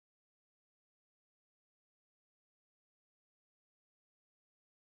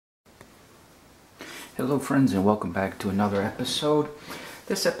Hello friends, and welcome back to another episode.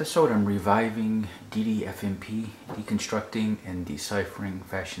 This episode I'm reviving DDFMP, deconstructing and deciphering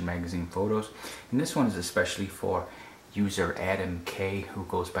fashion magazine photos. And this one is especially for user Adam K, who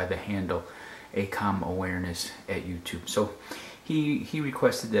goes by the handle ACOM Awareness at YouTube. So he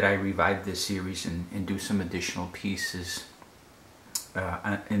requested that I revive this series and do some additional pieces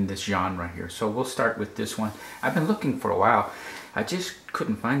in this genre here. So we'll start with this one. I've been looking for a while. I just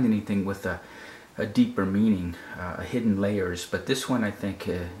couldn't find anything with a deeper meaning, hidden layers, but this one I think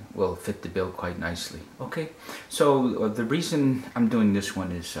will fit the bill quite nicely. Okay, so the reason I'm doing this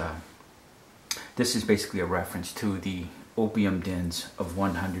one is this is basically a reference to the opium dens of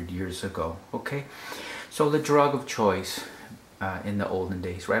 100 years ago. Okay, so the drug of choice in the olden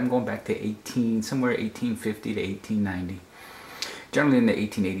days, right? I'm going back to somewhere 1850 to 1890. Generally in the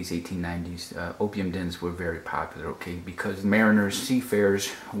 1880s, 1890s, opium dens were very popular, okay, because mariners,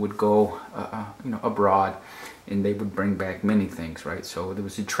 seafarers would go, abroad, and they would bring back many things, right? So there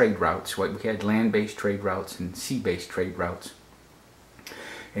was the trade routes, right? We had land-based trade routes and sea-based trade routes.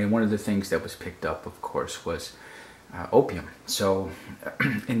 And one of the things that was picked up, of course, was opium. So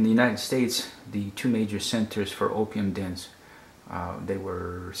in the United States, the two major centers for opium dens, they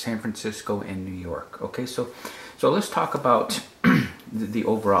were San Francisco and New York. Okay, so let's talk about the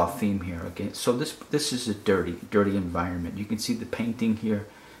overall theme here. Okay, so this is a dirty environment. You can see the painting here.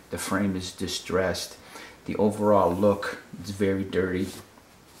 The frame is distressed. The overall look is very dirty,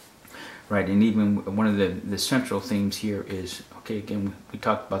 right? And even one of the central themes here is, okay, again, we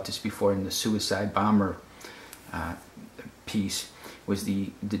talked about this before in the suicide bomber piece, was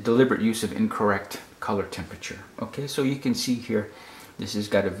the deliberate use of incorrect color temperature. Okay, so you can see here, this has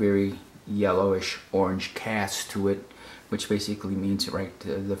got a very yellowish orange cast to it, which basically means, right,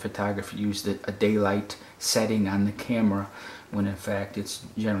 the photographer used a daylight setting on the camera when in fact it's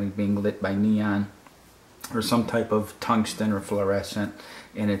generally being lit by neon or some type of tungsten or fluorescent,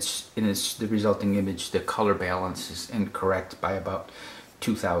 and it's the resulting image, the color balance is incorrect by about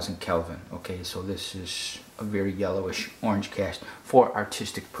 2000 Kelvin. Okay, so this is a very yellowish orange cast for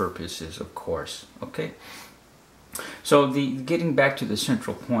artistic purposes, of course. Okay, so getting back to the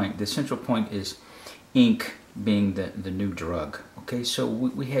central point is ink being the new drug. Okay, so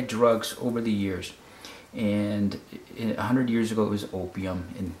we had drugs over the years, and 100 years ago it was opium,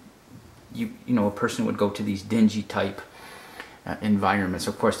 and you know, a person would go to these dingy type environments.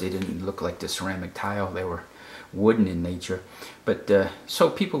 Of course, they didn't look like the ceramic tile, they were wooden in nature, but so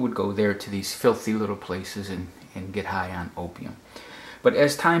people would go there to these filthy little places and get high on opium. But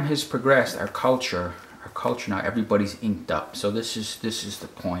as time has progressed, our culture now, everybody's inked up. So this is the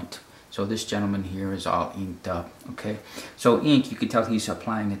point. So this gentleman here is all inked up. Okay, so ink, you can tell he's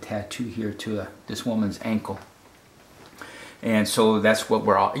applying a tattoo here to this woman's ankle, and so that's what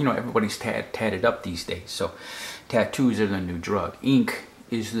we're all, everybody's tatted up these days. So tattoos are the new drug. Ink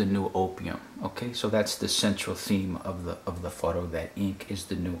is the new opium. Okay, so that's the central theme of the photo, that ink is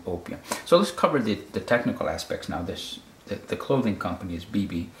the new opium. So let's cover the technical aspects now. The clothing company is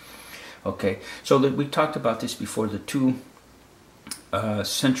BB. Okay, so we talked about this before, the two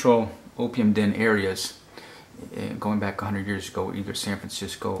central opium den areas going back 100 years ago, either San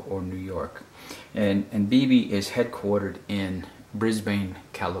Francisco or New York. And BB is headquartered in Brisbane,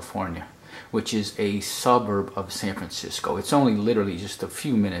 California, which is a suburb of San Francisco. It's only literally just a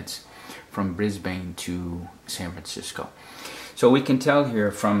few minutes from Brisbane to San Francisco. So we can tell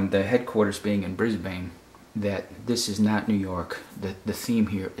here from the headquarters being in Brisbane that this is not New York. The theme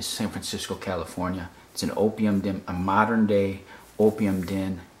here is San Francisco, California. It's an opium den, a modern day opium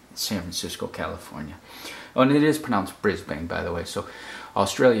den in San Francisco, California. Oh, and it is pronounced Brisbane, by the way. So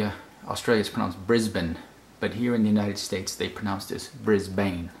Australia is pronounced Brisbane, but here in the United States they pronounce this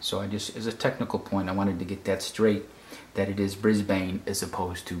Brisbane. So I just, as a technical point, I wanted to get that straight, that it is Brisbane as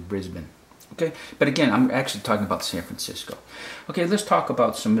opposed to Brisbane. Okay, but again, I'm actually talking about San Francisco. Okay, let's talk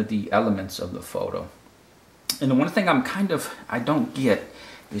about some of the elements of the photo. And the one thing I don't get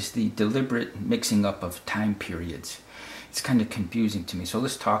is the deliberate mixing up of time periods. It's kind of confusing to me, so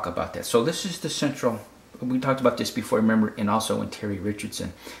let's talk about that. So this is the central, we talked about this before, remember, and also in Terry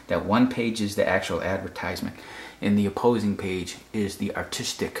Richardson, that one page is the actual advertisement, and the opposing page is the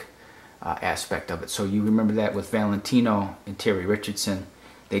artistic aspect of it. So you remember that with Valentino and Terry Richardson,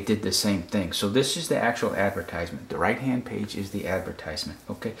 they did the same thing. So this is the actual advertisement. The right-hand page is the advertisement.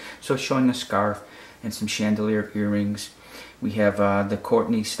 Okay, so showing a scarf and some chandelier earrings. We have the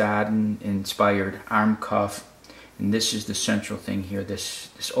Courtney Stodden inspired arm cuff. And this is the central thing here,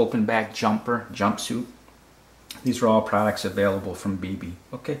 this open back jumpsuit. These are all products available from BB.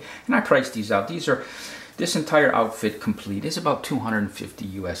 Okay, and I priced these out. This entire outfit complete is about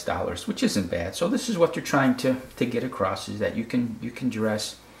 $250 US, which isn't bad. So this is what they're trying to get across, is that you can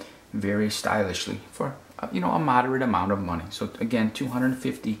dress very stylishly for a moderate amount of money. So again,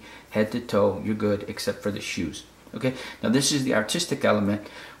 $250 head to toe, you're good, except for the shoes. Okay, now this is the artistic element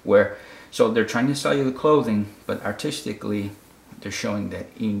where, so they're trying to sell you the clothing, but artistically they're showing that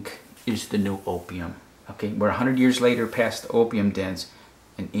ink is the new opium. Okay, we're 100 years later past the opium dens,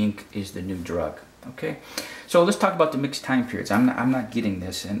 and ink is the new drug. Okay, so let's talk about the mixed time periods. I'm not getting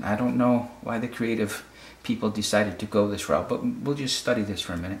this, and I don't know why the creative people decided to go this route, but we'll just study this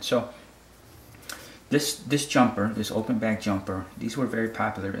for a minute. So this jumper, this open back jumper, these were very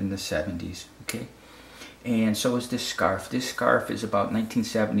popular in the 70s. Okay, and so is this scarf. This scarf is about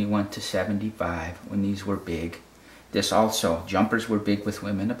 1971 to 75 when these were big. This also, jumpers were big with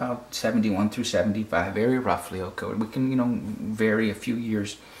women about 71 through 75, very roughly. Okay, we can vary a few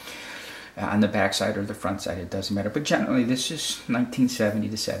years on the back side or the front side, it doesn't matter, but generally this is 1970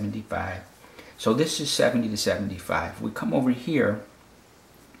 to 75. So this is 70 to 75. We come over here,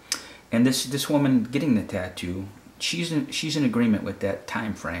 and this woman getting the tattoo, she's in agreement with that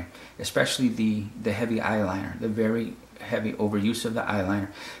time frame, especially the heavy eyeliner, the very heavy overuse of the eyeliner,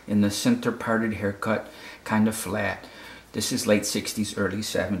 in the center parted haircut, kind of flat. This is late 60s, early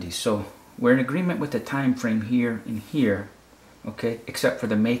 70s. So we're in agreement with the time frame here and here. Okay, except for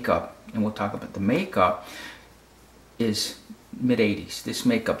the makeup, and we'll talk about the makeup, is mid-80s. This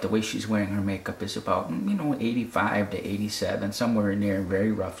makeup, the way she's wearing her makeup, is about 85 to 87, somewhere in there,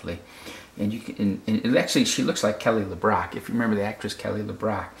 very roughly. And you can, and it actually, she looks like Kelly LeBrock, if you remember the actress Kelly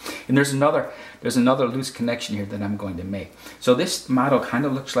LeBrock. And there's another loose connection here that I'm going to make. So this model kind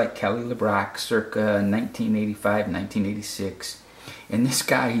of looks like Kelly LeBrock, circa 1985, 1986. And this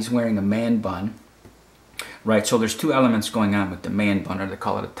guy, he's wearing a man bun. Right, so there's two elements going on with the man bun, or they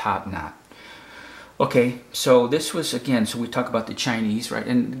call it a top knot. Okay, so this was, again, so we talk about the Chinese, right?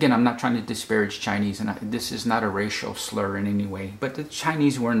 And again, I'm not trying to disparage Chinese, and this is not a racial slur in any way, but the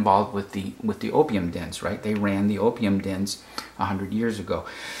Chinese were involved with the opium dens, right? They ran the opium dens 100 years ago.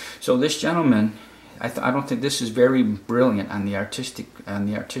 So this gentleman, I don't think this is very brilliant on the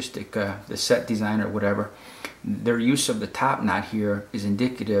the set design or whatever. Their use of the top knot here is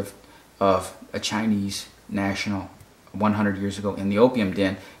indicative of a Chinese national 100 years ago in the opium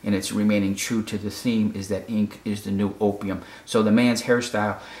den, and it's remaining true to the theme, is that ink is the new opium. So the man's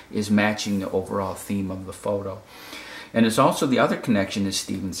hairstyle is matching the overall theme of the photo. And it's also, the other connection is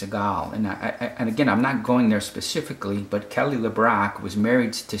Steven Seagal. And again, I'm not going there specifically, but Kelly LeBrock was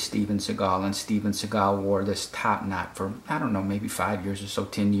married to Steven Seagal, and Steven Seagal wore this top knot for, I don't know, maybe 5 years or so,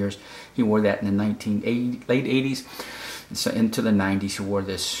 10 years. He wore that in the late 80s, so into the 90s. He wore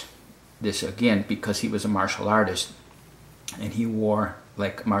this again because he was a martial artist, and he wore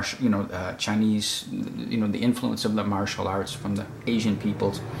like Chinese, the influence of the martial arts from the Asian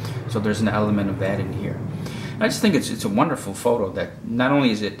peoples. So there's an element of that in here. I just think it's a wonderful photo, that not only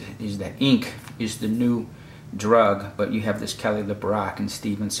is that ink is the new drug, but you have this Kelly LeBrock and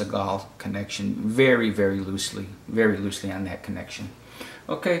Steven Seagal connection very, very loosely on that connection.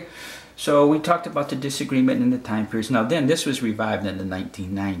 Okay. So we talked about the disagreement in the time periods. Now then, this was revived in the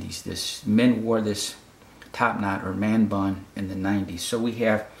 1990s. Men wore this top knot or man bun in the 90s. So we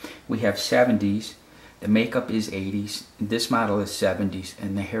have 70s, the makeup is 80s, this model is 70s,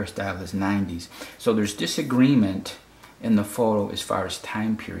 and the hairstyle is 90s. So there's disagreement in the photo as far as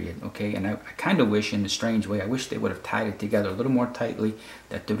time period, okay? And I kind of wish, in a strange way, I wish they would have tied it together a little more tightly,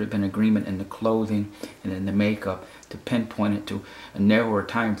 that there would have been agreement in the clothing and in the makeup to pinpoint it to a narrower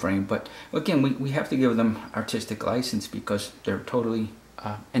time frame. But again, we have to give them artistic license, because they're totally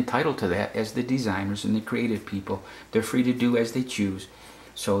entitled to that as the designers and the creative people. They're free to do as they choose.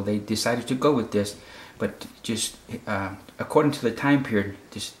 So they decided to go with this, but just according to the time period,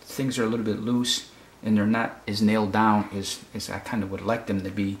 just things are a little bit loose, and they're not as nailed down as I kind of would like them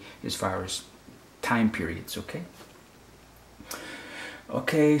to be as far as time periods, okay?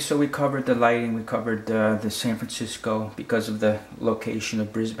 Okay, so we covered the lighting, we covered the San Francisco, because of the location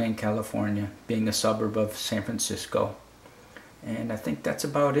of Brisbane, California, being a suburb of San Francisco. And I think that's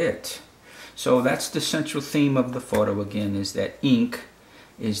about it. So that's the central theme of the photo, again, is that ink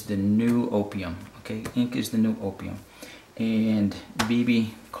is the new opium, okay? Ink is the new opium. And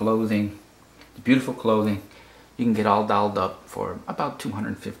BB clothing, the beautiful clothing, you can get all dolled up for about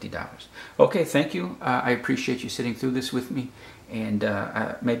 $250. Okay, thank you. I appreciate you sitting through this with me. And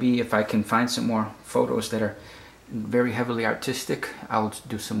maybe if I can find some more photos that are very heavily artistic, I'll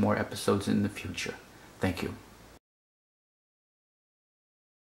do some more episodes in the future. Thank you.